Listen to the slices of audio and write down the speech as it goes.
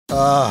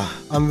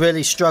I'm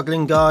really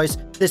struggling, guys.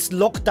 This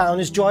lockdown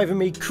is driving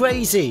me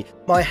crazy.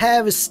 My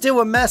hair is still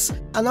a mess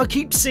and I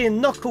keep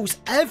seeing Knuckles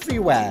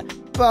everywhere.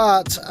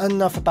 But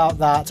enough about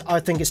that. I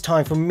think it's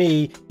time for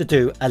me to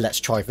do a Let's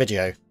Try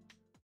video.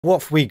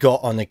 What have we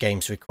got on the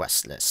game's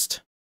request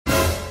list?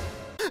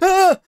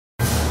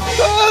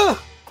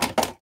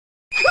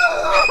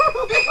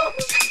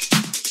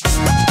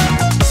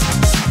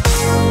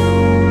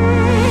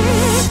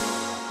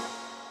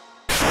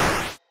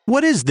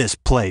 What is this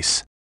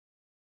place?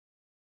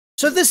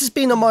 So this has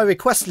been on my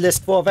request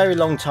list for a very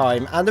long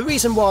time, and the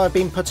reason why I've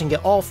been putting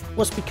it off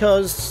was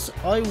because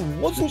I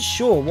wasn't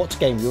sure what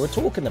game you were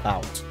talking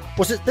about.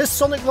 Was it this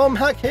Sonic ROM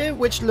hack here,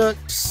 which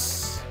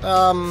looks...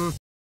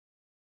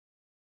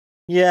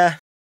 yeah.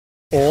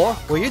 Or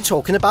were you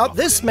talking about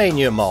this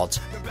Mania mod?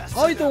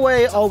 Either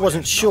way, I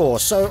wasn't sure,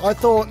 so I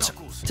thought,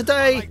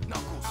 today,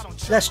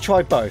 let's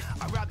try both.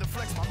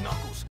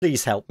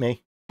 Please help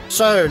me.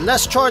 So,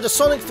 let's try the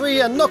Sonic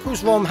 3 and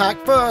Knuckles ROM hack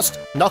first.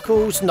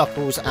 Knuckles,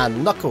 Knuckles,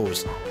 and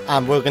Knuckles.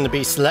 And we're going to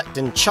be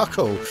selecting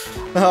Chuckle.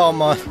 Oh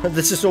my,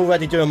 this is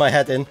already doing my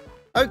head in.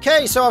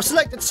 Okay, so I've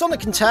selected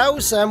Sonic and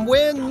Tails, and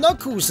we're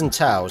Knuckles and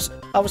Tails.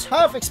 I was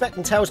half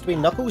expecting Tails to be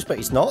Knuckles, but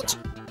he's not.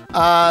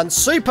 And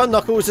Super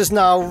Knuckles is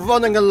now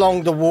running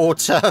along the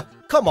water.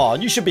 Come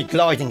on, you should be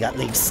gliding at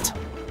least.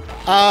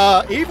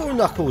 Evil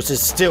Knuckles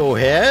is still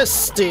here,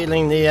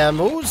 stealing the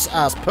emeralds,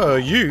 as per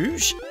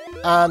usual.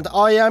 And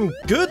I am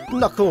good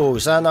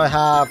Knuckles, and I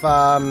have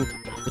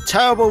the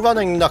terrible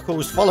running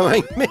Knuckles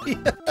following me.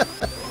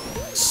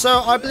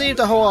 So I believe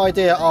the whole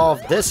idea of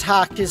this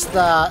hack is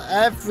that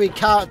every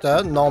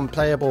character,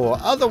 non-playable or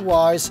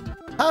otherwise,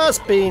 has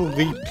been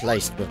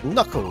replaced with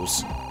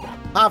Knuckles.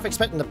 Half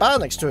expecting the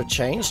Banix to have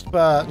changed,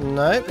 but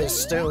nope, it's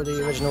still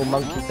the original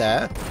monkey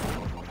there.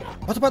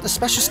 What about the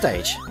special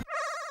stage?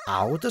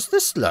 How does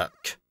this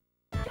look?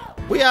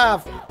 We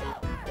have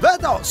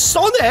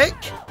redhotsonic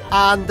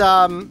and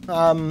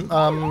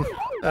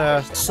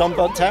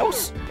sunburnt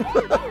Tails.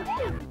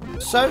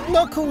 So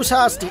Knuckles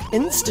has the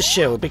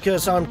insta-shield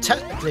because I'm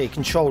technically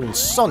controlling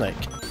Sonic,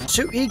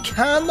 so he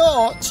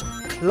cannot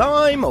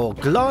climb or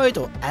glide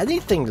or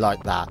anything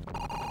like that,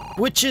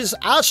 which is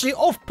actually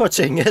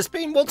off-putting. It's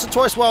been once or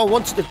twice where I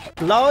wanted to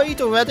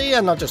glide already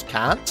and I just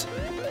can't.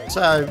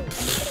 So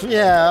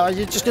yeah,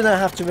 you're just gonna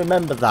have to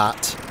remember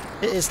that.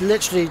 It is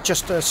literally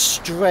just a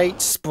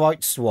straight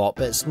sprite swap.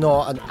 It's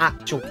not an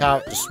actual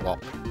character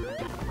swap.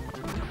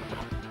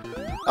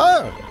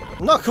 Oh,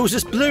 Knuckles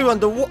is blue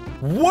underwater.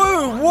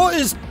 Whoa,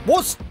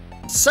 what's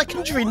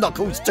secondary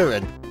Knuckles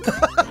doing?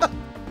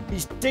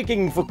 He's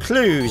digging for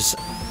clues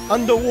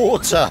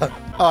underwater.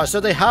 Alright, so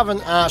they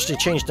haven't actually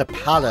changed the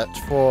palette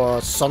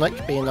for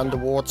Sonic being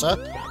underwater.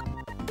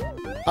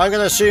 I'm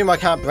going to assume I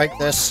can't break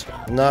this.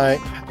 No.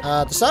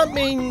 Does that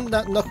mean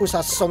that Knuckles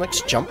has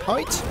Sonic's jump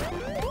height?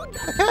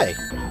 Okay.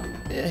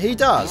 He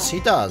does.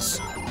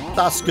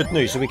 That's good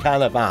news, so we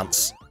can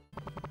advance.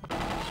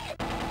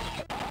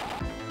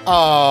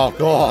 Oh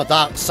god,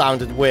 that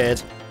sounded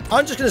weird.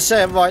 I'm just going to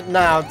say it right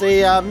now.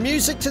 The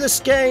music to this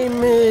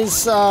game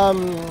is... it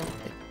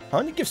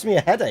kind of gives me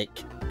a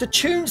headache. The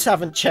tunes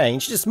haven't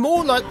changed. It's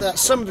more like that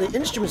some of the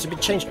instruments have been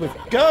changed with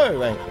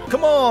go and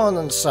come on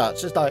and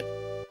such. It's like,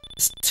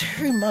 it's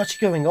too much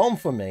going on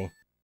for me.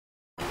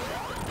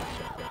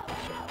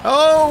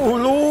 Oh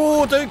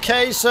lord,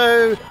 okay,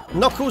 so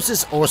Knuckles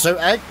is also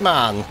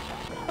Eggman.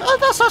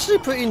 That's actually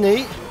pretty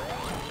neat.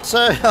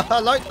 So I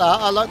like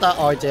that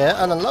idea,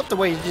 and I love the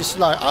way you just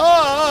like,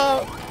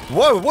 oh,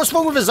 whoa, what's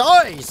wrong with his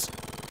eyes?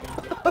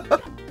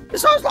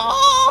 His eyes like,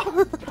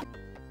 oh.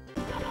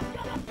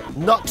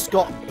 Knux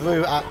got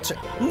through at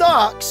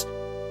Knux.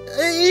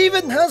 It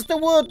even has the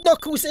word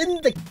Knuckles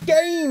in the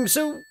game,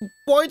 so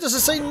why does it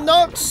say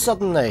Knux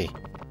suddenly?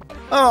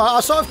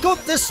 Alright, so I've got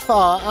this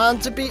far,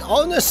 and to be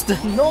honest,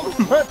 not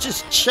much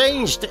has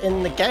changed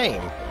in the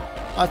game.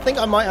 I think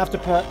I might have to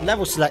put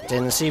level select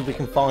in and see if we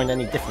can find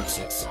any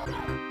differences.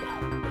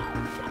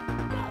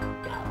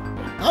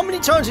 How many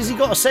times has he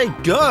got to say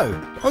go?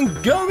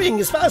 I'm going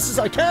as fast as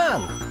I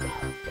can.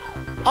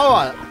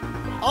 Alright,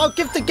 I'll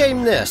give the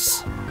game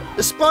this.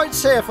 The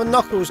sprites here for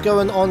Knuckles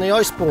going on the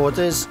ice board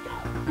is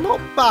not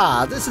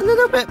bad. It's a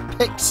little bit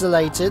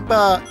pixelated,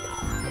 but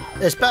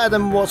it's better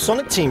than what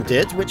Sonic Team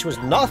did, which was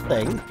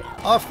nothing.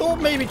 I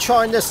thought maybe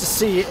trying this to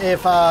see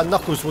if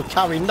Knuckles would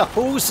carry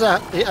Knuckles at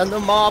the end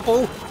of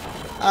Marble.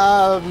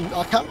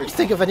 I can't really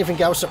think of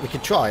anything else that we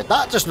could try.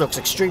 That just looks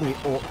extremely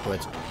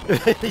awkward.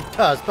 It really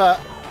does, but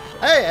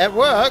hey, it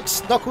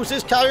works. Knuckles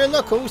is carrying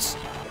Knuckles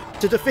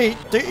to defeat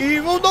the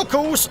evil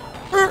Knuckles.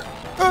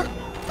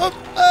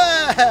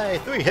 Hey,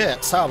 3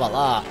 hits. How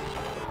about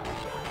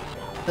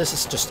that? This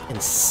is just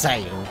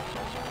insane.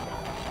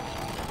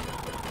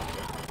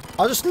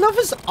 I just love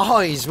his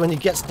eyes when he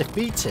gets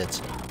defeated.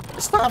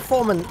 Is that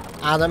from an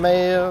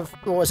anime,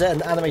 or is it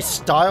an anime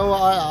style?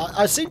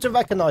 I seem to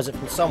recognise it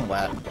from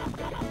somewhere.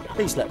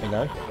 Please let me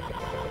know.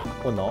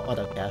 Or not, I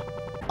don't care.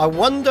 I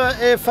wonder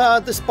if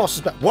this boss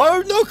is...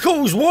 Whoa,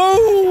 Knuckles!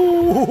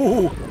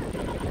 Whoa!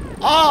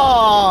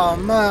 Oh,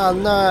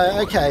 man, no.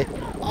 Okay.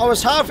 I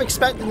was half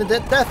expecting the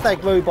Death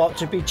Egg robot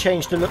to be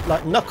changed to look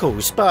like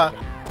Knuckles, but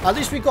at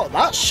least we got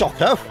that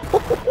shocker.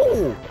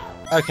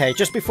 Okay,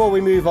 just before we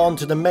move on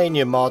to the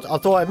Mania mod, I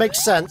thought it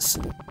makes sense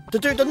to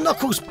do the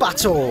Knuckles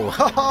battle.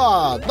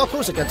 Haha!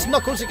 Knuckles against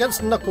Knuckles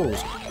against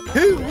Knuckles.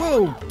 Who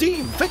will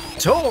be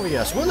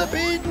victorious? Will it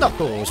be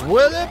Knuckles?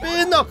 Will it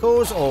be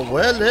Knuckles? Or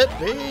will it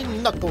be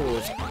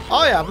Knuckles?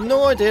 I have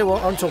no idea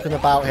what I'm talking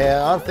about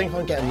here. I think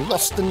I'm getting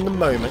lost in the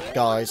moment,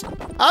 guys.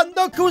 And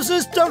Knuckles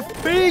is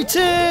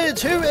defeated!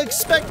 Who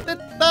expected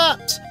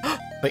that?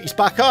 But he's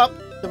back up.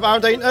 The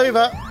round ain't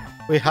over.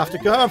 We have to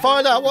go and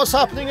find out what's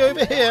happening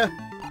over here.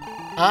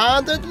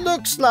 And it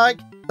looks like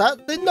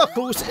that the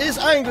Knuckles is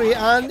angry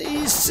and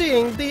he's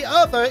seeing the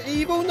other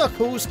evil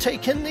Knuckles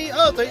taking the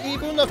other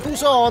evil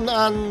Knuckles on,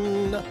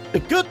 and the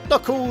good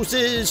Knuckles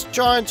is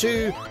trying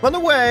to run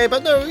away,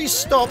 but no, he's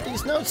stopped.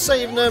 He's now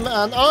saving them,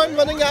 and I'm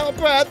running out of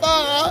breath.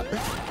 Ah!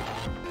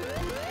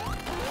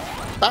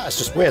 That's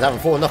just weird having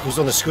 4 Knuckles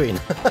on the screen.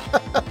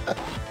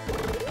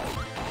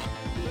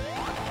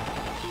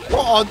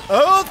 What on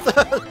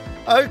earth?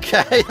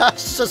 Okay,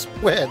 that's just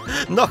weird.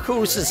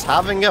 Knuckles is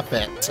having a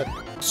fit.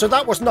 So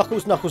that was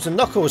Knuckles, Knuckles and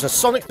Knuckles, a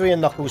Sonic 3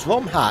 and Knuckles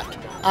ROM hack.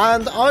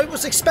 And I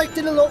was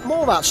expecting a lot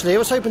more, actually. I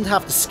was hoping to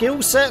have the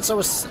skill sets. I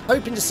was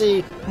hoping to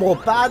see more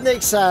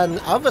badniks and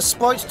other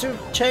sprites to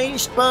have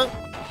changed, but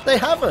they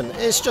haven't.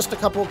 It's just a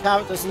couple of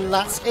characters and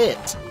that's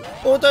it.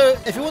 Although,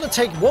 if you want to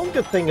take one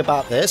good thing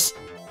about this,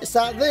 it's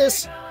that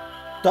this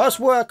does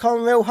work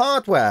on real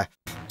hardware.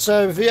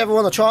 So if you ever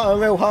want to try it on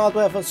real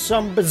hardware for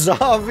some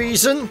bizarre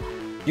reason,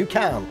 you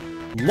can.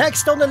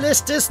 Next on the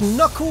list is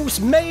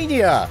Knuckles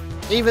Mania.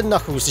 Even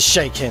Knuckles is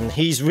shaking.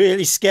 He's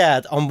really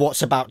scared on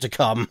what's about to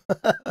come.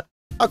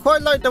 I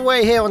quite like the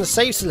way here on the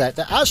save select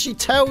that actually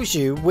tells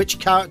you which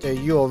character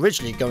you're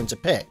originally going to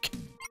pick.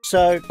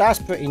 So that's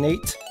pretty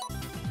neat.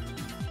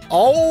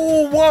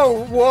 Oh,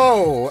 whoa,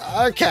 whoa.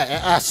 Okay,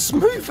 as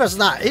smooth as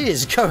that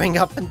is going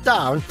up and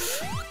down,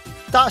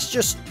 that's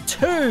just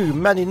too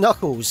many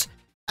Knuckles.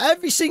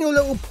 Every single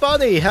little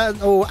bunny,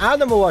 or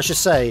animal I should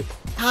say,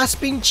 has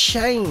been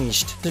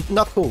changed to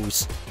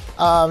Knuckles.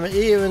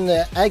 Even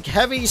the egg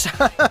heavies,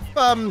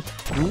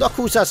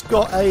 Knuckles has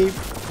got a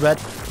red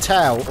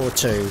tail or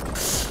two.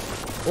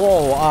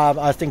 Oh,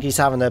 I think he's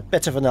having a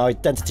bit of an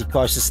identity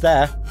crisis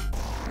there.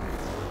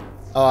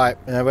 Alright,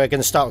 we're going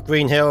to start with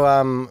Green Hill.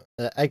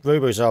 The egg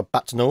robos are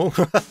back to normal.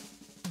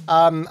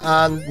 And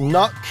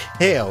Knuck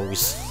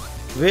Hills.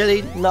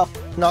 Really?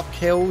 Knuck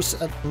Hills?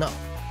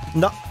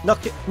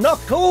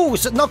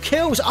 Knuckles! Knuck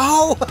Hills!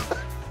 Oh!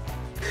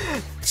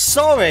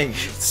 Sorry,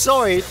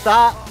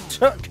 that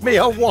took me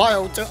a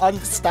while to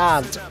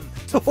understand.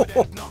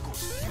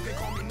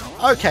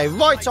 Okay,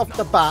 right off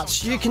the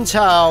bat, you can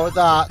tell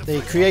that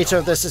the creator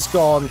of this has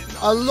gone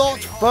a lot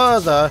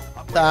further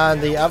than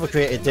the other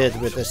creator did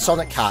with the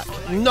Sonic hack.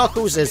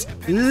 Knuckles is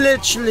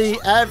literally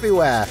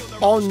everywhere.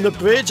 On the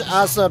bridge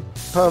as a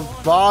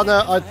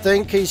Pavana, I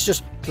think he's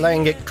just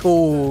playing it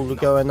cool,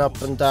 going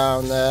up and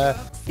down there.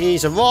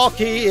 He's a rock,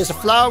 he is a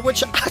flower,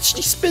 which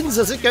actually spins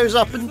as it goes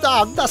up and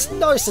down. That's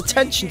nice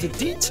attention to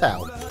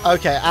detail.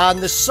 Okay, and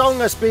the song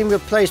has been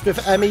replaced with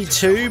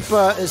ME2,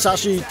 but it's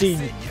actually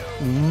the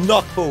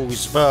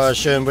Knuckles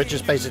version, which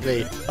is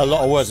basically a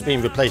lot of words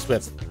being replaced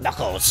with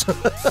Knuckles.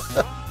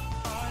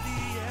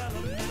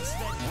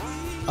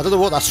 I don't know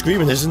what that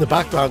screaming is in the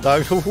background,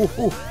 though.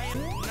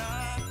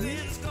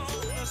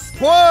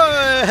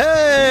 Whoa,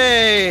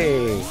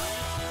 hey!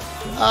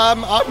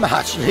 I'm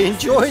actually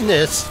enjoying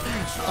this.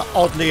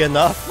 Oddly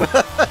enough.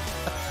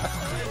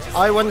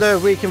 I wonder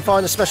if we can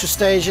find a special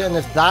stage and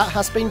if that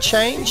has been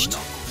changed.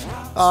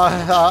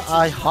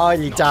 I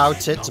highly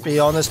doubt it, to be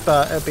honest,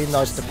 but it'd be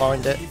nice to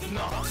find it.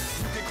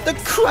 The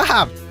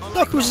crab!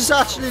 Knuckles is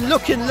actually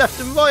looking left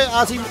and right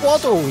as he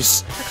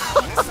waddles.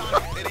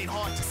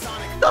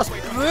 That's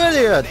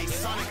brilliant.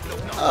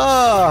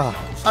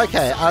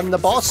 Okay, and the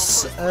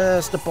boss?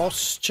 Has the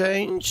boss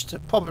changed?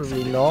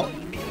 Probably not.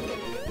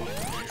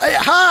 It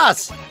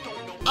has!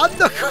 And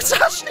Knuckles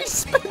actually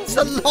spins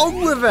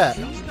along with it!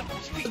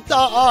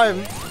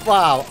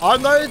 Wow, I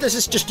know this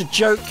is just a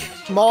joke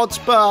mod,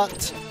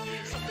 but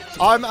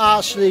I'm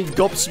actually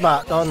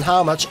gobsmacked on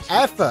how much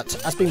effort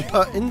has been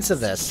put into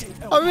this.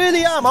 I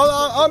really am,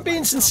 I'm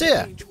being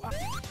sincere.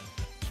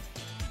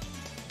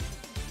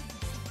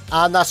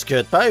 And that's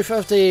good. Both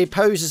of the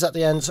poses at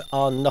the end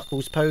are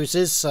Knuckles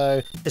poses,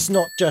 so it's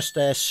not just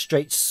a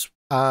straight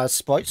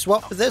sprite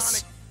swap for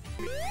this.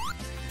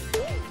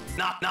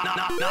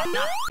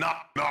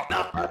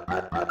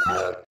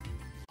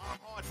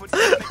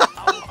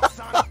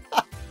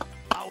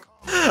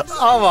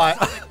 Alright.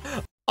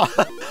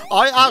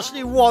 I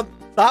actually want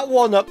that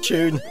one-up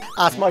tune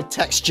as my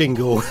text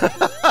jingle.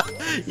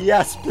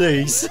 Yes,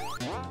 please.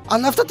 I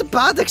love that the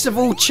bandits have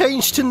all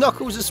changed to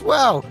Knuckles as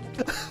well.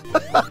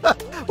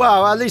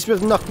 Well, at least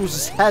with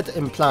Knuckles' head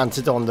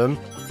implanted on them.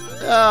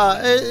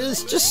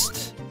 It's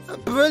just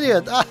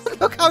brilliant.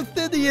 Look how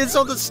thin he is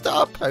on the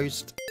star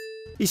post.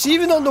 He's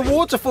even on the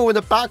waterfall in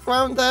the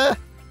background there.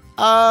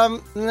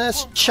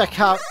 Let's check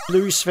out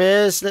Blue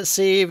Spheres. Let's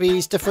see if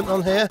he's different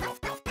on here.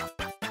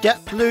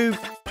 get blue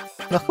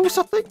Knuckles,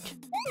 I think?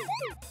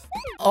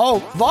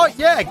 Oh, right,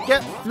 yeah,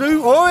 get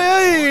blue.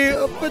 Oh,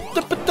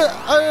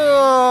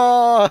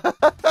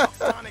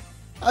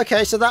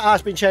 okay, so that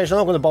has been changed. I'm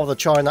not going to bother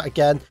trying that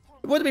again.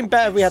 It would have been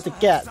better if we had to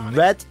get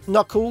red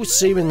Knuckles,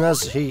 seeing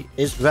as he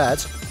is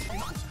red.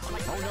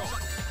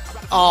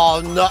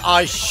 Oh, no,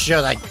 I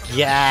should have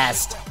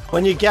guessed.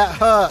 When you get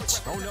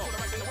hurt,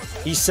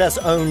 he says,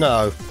 oh,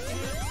 no.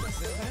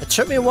 It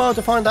took me a while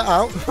to find that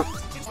out.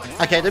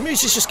 Okay, the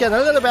music's just getting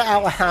a little bit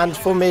out of hand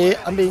for me.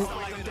 I mean,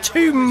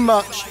 too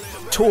much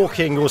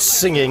talking or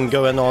singing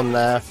going on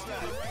there.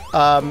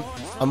 I'm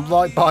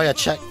right by a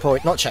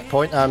checkpoint, not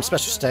checkpoint,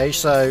 special stage,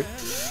 so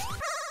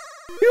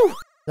whew.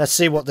 Let's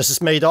see what this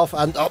is made of.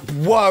 And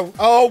whoa,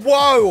 oh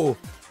whoa,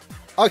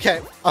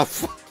 okay,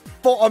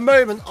 for a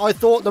moment I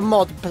thought the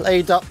mod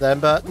played up then,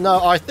 but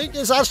no, I think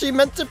it's actually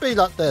meant to be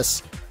like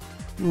this.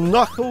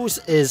 Knuckles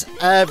is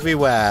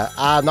everywhere,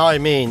 and I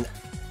mean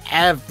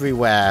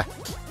everywhere.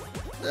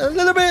 A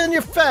little bit in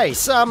your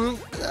face.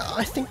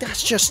 I think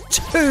that's just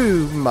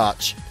too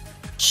much.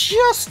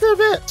 Just a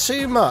bit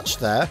too much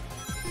there.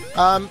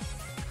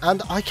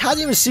 And I can't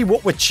even see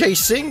what we're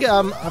chasing.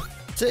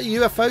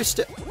 UFO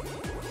still.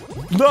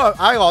 No,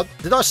 hang on.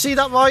 Did I see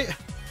that right?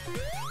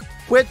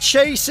 We're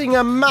chasing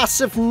a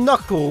massive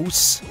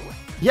Knuckles.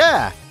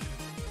 Yeah.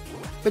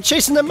 We're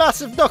chasing a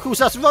massive Knuckles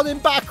that's running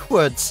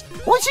backwards.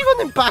 Why is he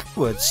running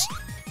backwards?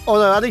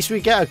 Although at least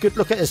we get a good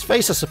look at his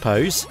face, I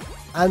suppose.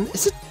 And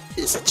is it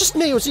just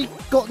me, or has he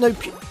got no...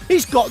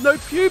 He's got no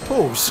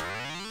pupils!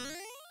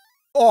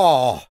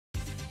 Oh,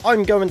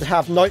 I'm going to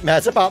have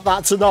nightmares about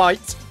that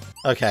tonight.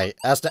 Okay,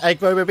 has the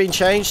egg rover been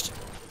changed?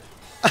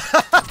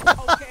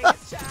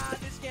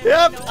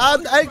 Yep,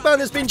 and Eggman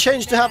has been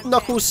changed to have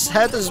Knuckles'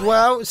 head as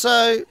well,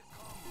 so...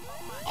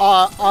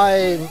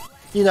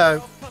 you know,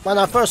 when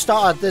I first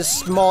started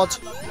this mod,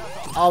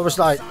 I was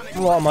like,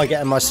 what am I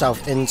getting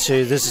myself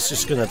into? This is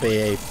just going to be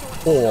a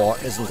bore,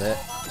 isn't it?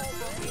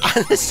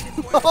 And it's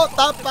not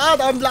that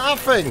bad, I'm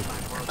laughing.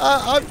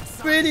 I'm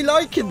really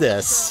liking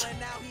this.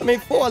 I mean,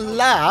 for a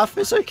laugh,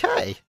 it's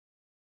okay.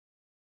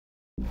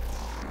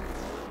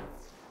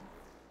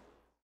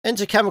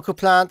 Into chemical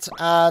plant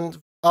and...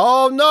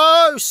 Oh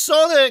no,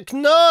 Sonic,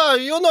 no,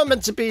 you're not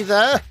meant to be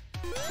there.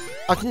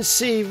 I can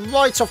see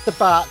right off the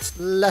bat,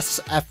 less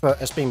effort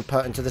has been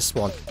put into this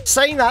one.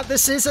 Saying that,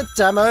 this is a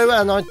demo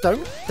and I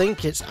don't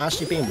think it's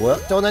actually being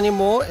worked on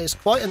anymore. It's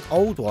quite an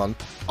old one.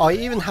 I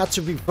even had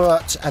to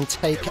revert and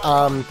take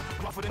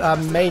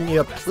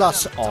Mania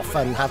Plus off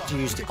and have to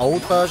use the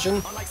old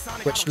version,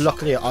 which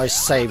luckily I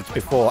saved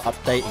before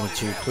updating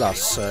to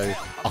Plus, so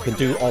I can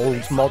do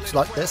old mods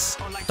like this.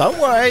 Don't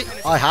worry,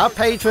 I have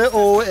paid for it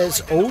all. It's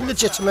all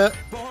legitimate,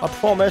 I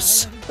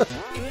promise.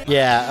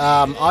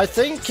 Yeah, I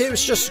think it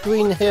was just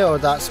Green Hill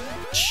that's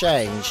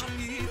changed,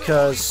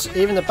 because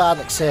even the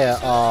bandits here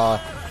are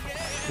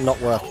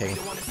not working.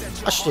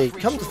 Actually,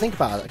 come to think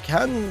about it,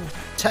 can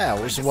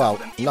Tails, well,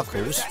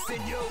 Knuckles,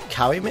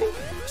 carry me?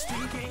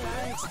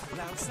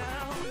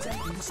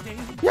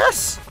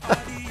 Yes!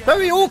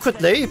 Very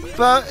awkwardly,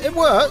 but it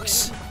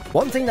works.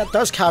 One thing that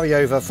does carry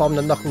over from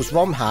the Knuckles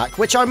ROM hack,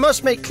 which I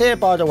must make clear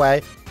by the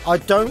way, I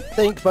don't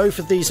think both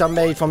of these are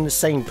made from the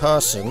same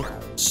person,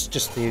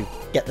 just to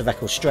get the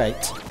record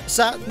straight, is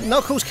that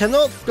Knuckles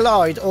cannot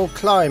glide or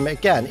climb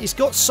again. He's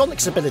got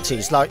Sonic's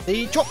abilities like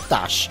the drop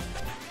dash,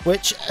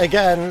 which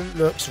again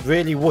looks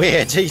really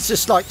weird. He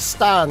just like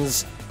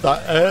stands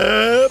like,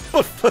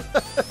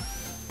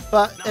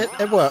 but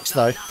it works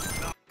though.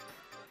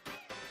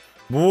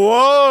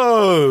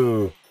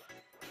 Whoa!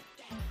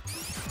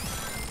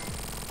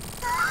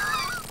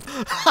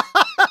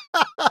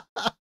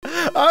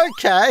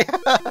 Okay,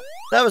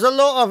 there was a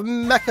lot of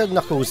Mecha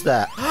Knuckles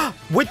there,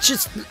 which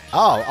is...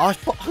 Oh, I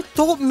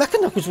thought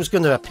Mecha Knuckles was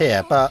going to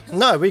appear, but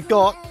no, we've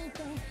got...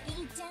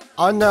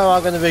 I know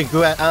I'm going to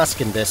regret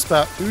asking this,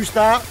 but who's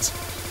that?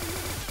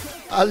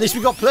 At least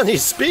we got plenty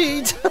of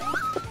speed.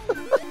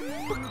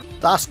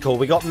 That's cool,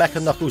 we got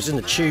Mecha Knuckles in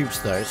the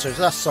tubes though, so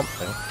that's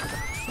something.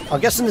 I'm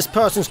guessing this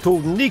person's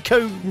called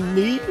Nico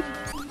Nee?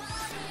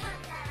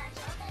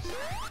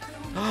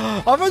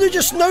 I've only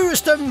just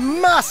noticed a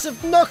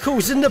massive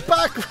Knuckles in the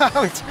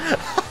background.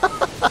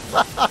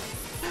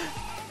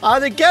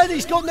 And again,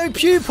 he's got no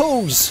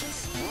pupils.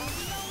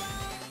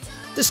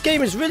 This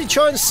game is really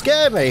trying to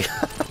scare me.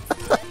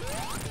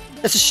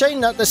 It's a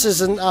shame that this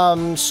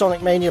isn't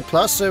Sonic Mania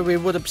Plus, so we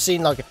would have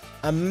seen like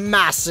a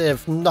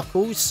massive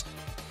Knuckles.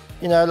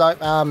 You know, like,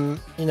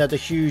 you know, the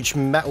huge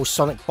Metal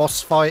Sonic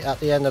boss fight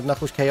at the end of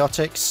Knuckles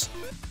Chaotix.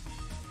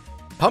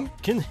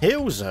 Pumpkin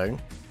Hill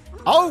Zone?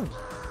 Oh,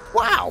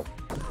 wow.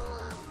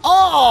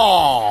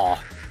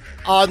 Oh!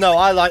 Oh no,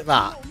 I like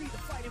that.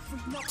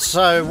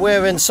 So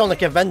we're in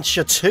Sonic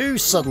Adventure 2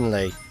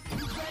 suddenly.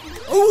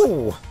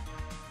 Ooh!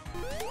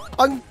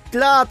 I'm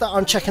glad that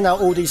I'm checking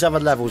out all these other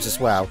levels as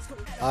well.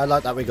 I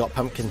like that we got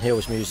Pumpkin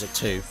Hill's music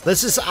too.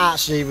 This is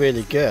actually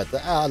really good.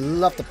 I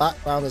love the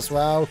background as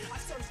well.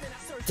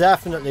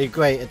 Definitely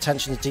great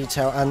attention to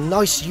detail and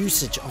nice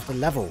usage of the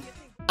level.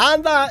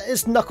 And that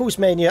is Knuckles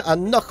Mania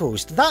and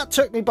Knuckles. That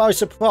took me by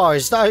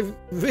surprise. I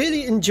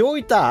really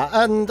enjoyed that,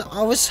 and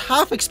I was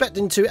half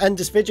expecting to end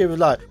this video with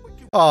like,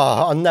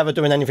 oh, I'm never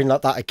doing anything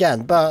like that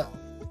again. But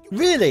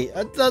really,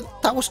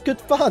 that was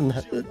good fun.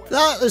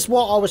 That is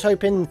what I was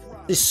hoping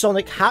this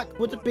Sonic hack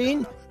would have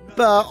been.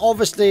 But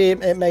obviously,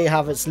 it may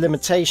have its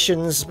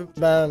limitations.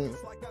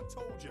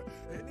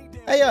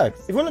 Hey yo,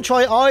 if you want to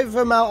try either of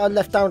them out, I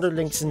left down the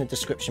links in the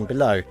description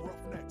below.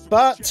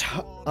 But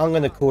I'm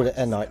going to call it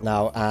a night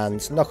now,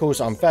 and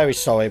Knuckles, I'm very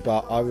sorry,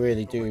 but I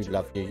really do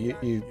love you.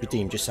 You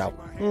redeemed yourself.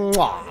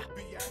 Mwah.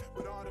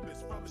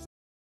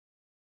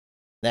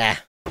 Nah.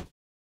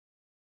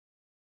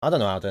 I don't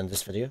know how to end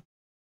this video.